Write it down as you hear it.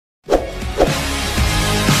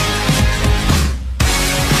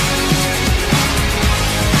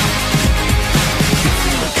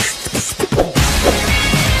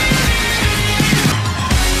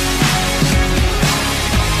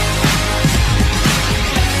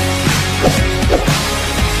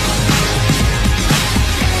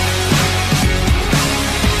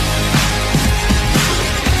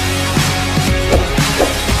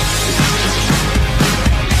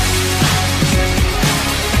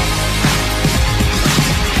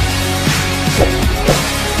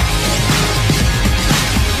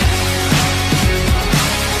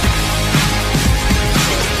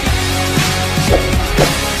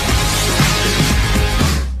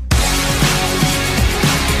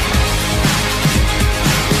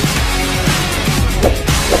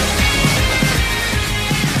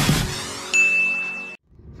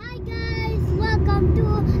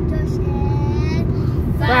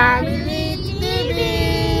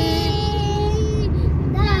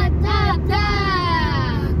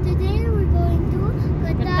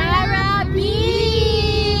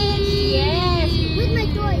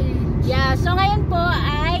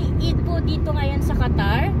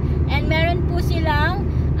po silang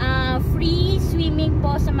free swimming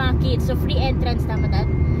po sa mga kids. So free entrance, tama dad?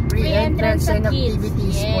 Free entrance sa and kids.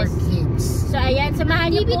 activities for kids. So ayan,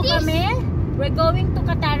 samahan niyo po kami. We're going to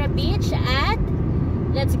KATARA Beach at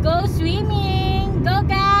let's go swimming. Go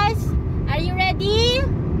guys! Are you ready?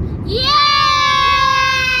 Yeah!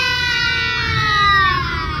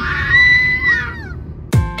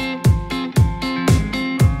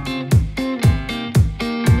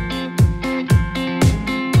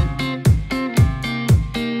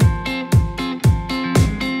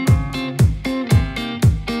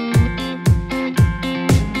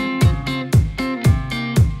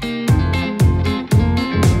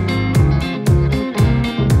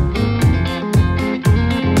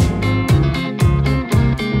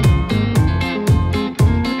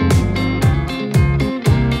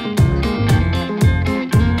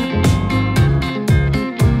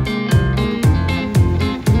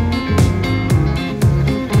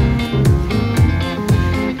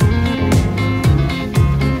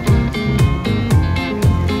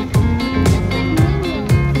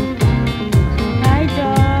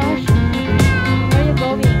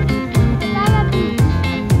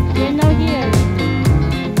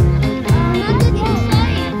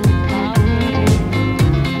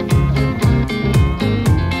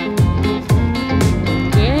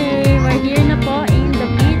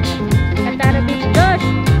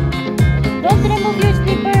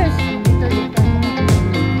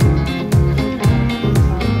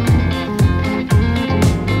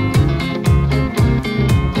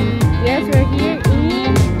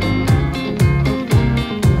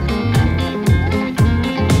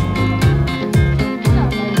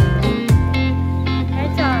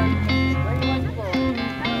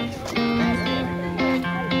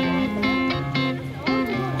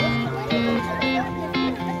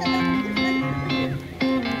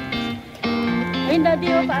 Ayun,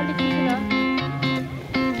 daddy, paalit mo sila.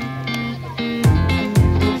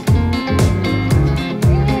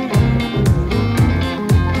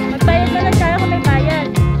 Magbayad na lang tayo kung may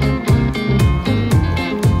bayad.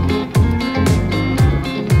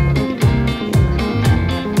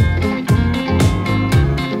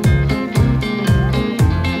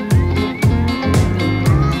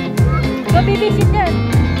 Go, babysit yan.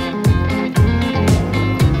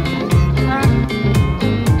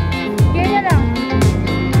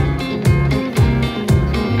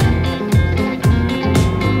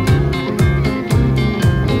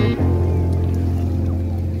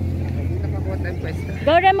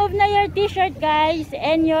 Go remove na your t-shirt guys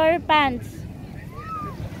and your pants.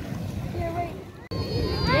 Yay!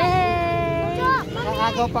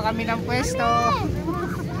 Nakagaw pa kami ng pwesto.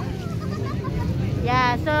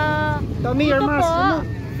 Yeah, so Tommy, your mask. po,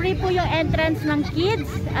 free po yung entrance ng kids.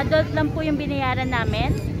 Adult lang po yung binayaran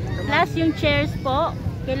namin. Plus yung chairs po,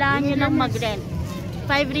 kailangan nyo lang mag-rent.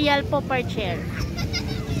 5 real po per chair.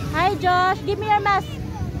 Hi Josh, give me your mask.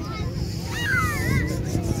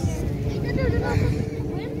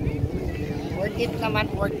 Worth it naman,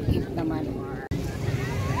 worth it naman.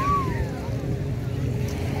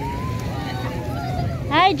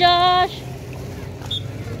 Hi Josh.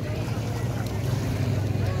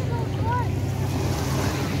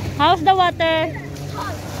 How's the water?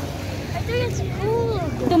 I think it's cool.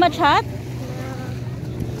 Too much hot?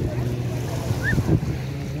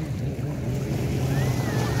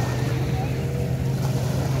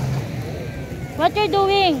 What you're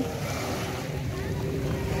doing?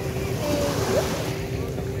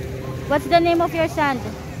 What's the name of your sand?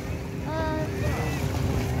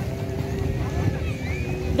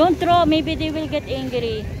 Don't throw, maybe they will get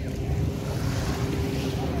angry.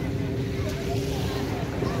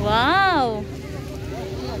 Wow!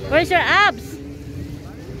 Where's your abs?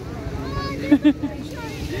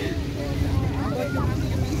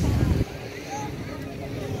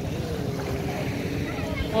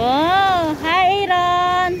 Oh, hi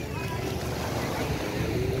Aaron!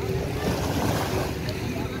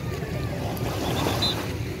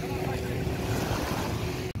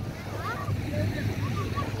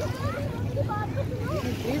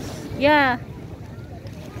 Yeah.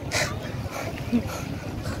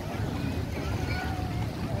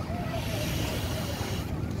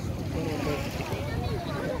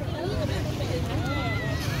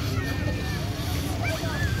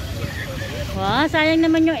 Wow, sayang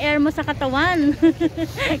naman yung air mo sa katawan.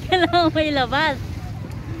 Kailangan mo ilabas.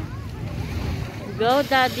 Go,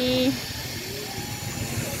 daddy.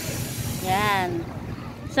 Yan.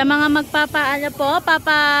 Sa mga magpapaano po,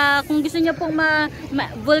 kung gusto nyo pong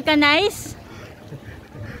vulcanize,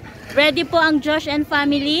 ready po ang Josh and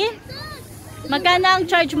family. Magkano ang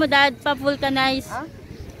charge mo, dad, pa-vulcanize?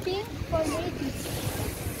 For ladies.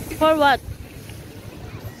 For what?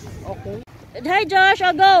 Okay. Hi Josh,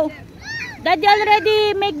 I'll go. Daddy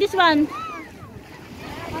already make this one.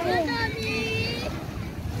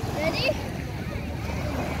 Ready?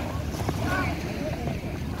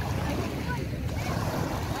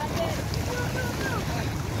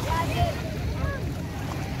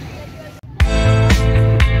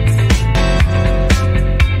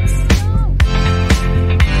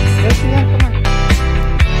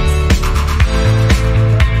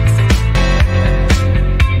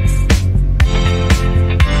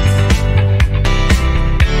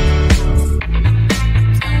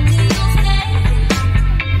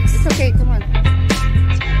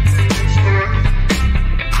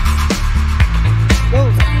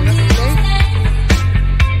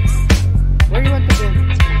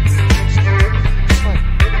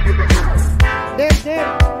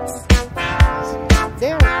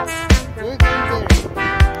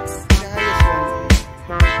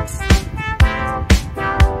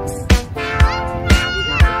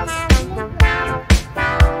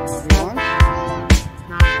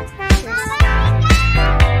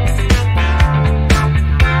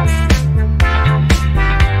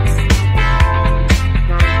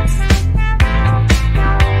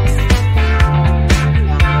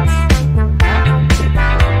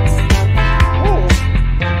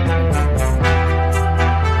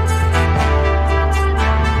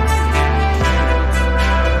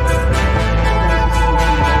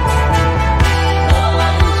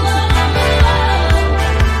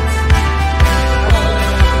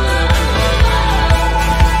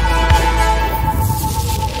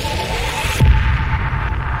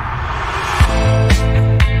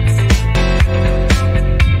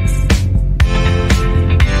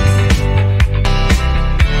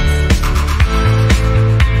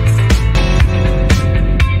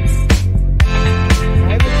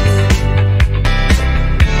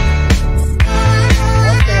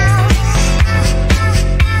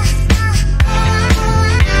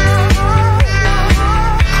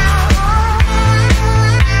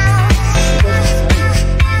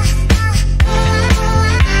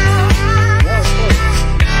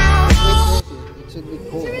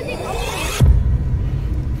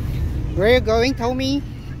 Where are you going, Tommy?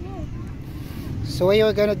 So what are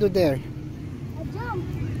you gonna do there? A jump.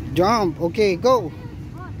 Jump. Okay, go.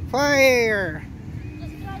 Fire.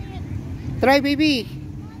 Just try it. Try, baby.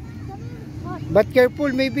 What? But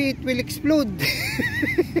careful, maybe it will explode.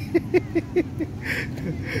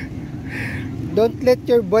 Don't let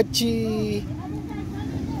your butchie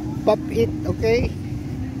pop it, okay?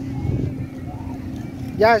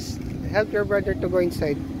 Just help your brother to go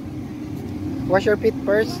inside. Wash your feet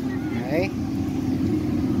first. Okay.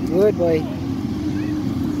 Good boy.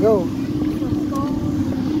 Go.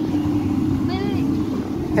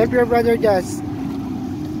 Help your brother, Jazz.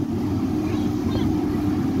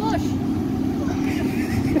 Push.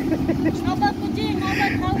 How about Pujing? How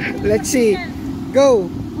about Let's see.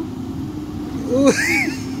 Go. Ooh.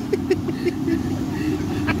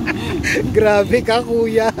 Grabe ka,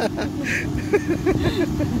 kuya.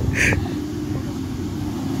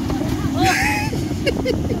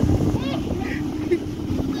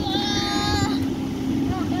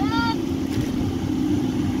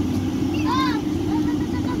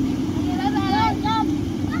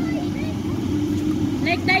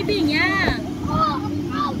 Leg diving, yeah.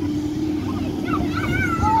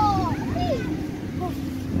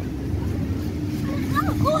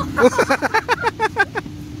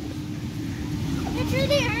 It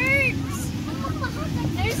really hurts.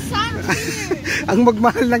 There's sand here. Ang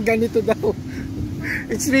magmahal ng ganito daw.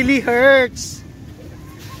 It really hurts.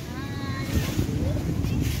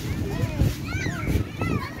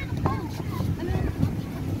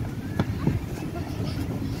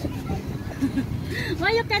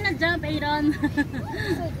 Why you cannot jump, Aaron?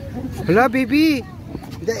 Hala, baby.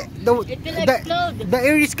 It will explode. The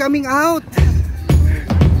air is coming out.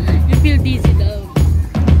 You feel dizzy though.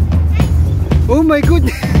 Oh my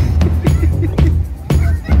goodness.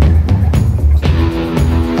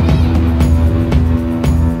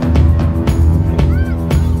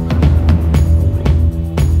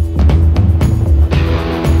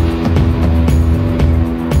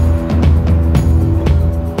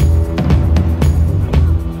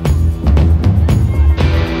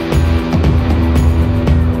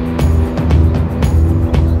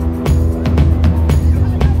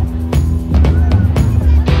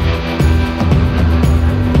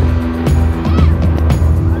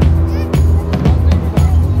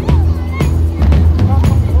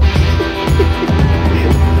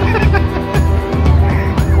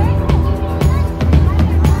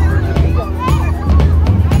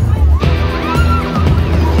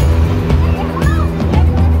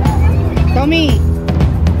 Tommy!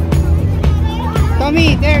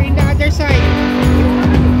 Tommy, there in the other side.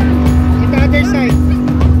 In the other side.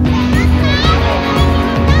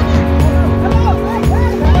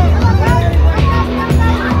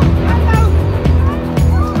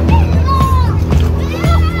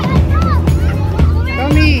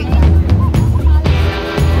 Tommy!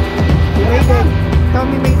 You made it.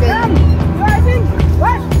 Tommy made it.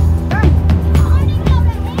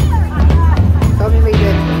 Tommy made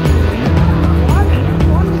it.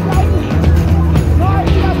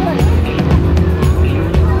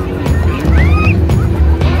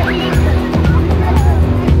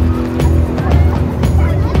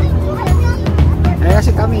 Ayan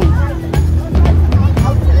si Tommy.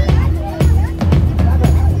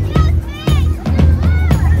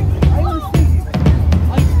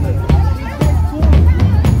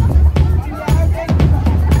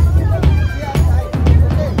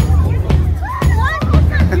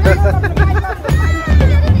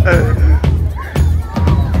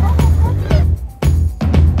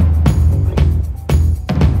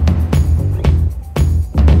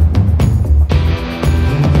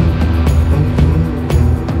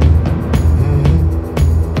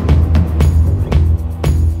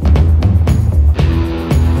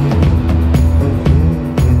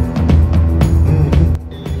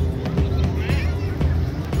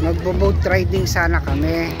 Magbo-boat riding sana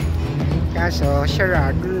kami. Kaso,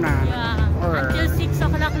 sarado na. Yeah. Or, Until 6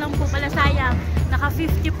 o'clock lang po pala, sayang. Naka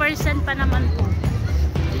 50% pa naman po.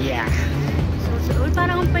 yeah. So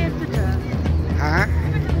parang ang payat ko dyan. Ha?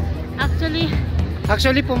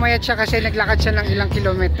 Actually, Pumayat siya kasi naglakad siya ng ilang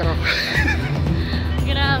kilometro.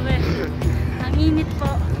 grabe. Ang init po.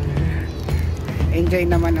 Enjoy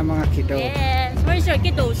naman ang mga kiddo. Yes. Where's your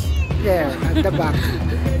kiddos? There, at the back.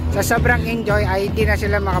 Sa sobrang enjoy ay hindi na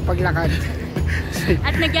sila makapaglakad.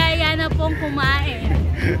 At nagyaya na pong kumain.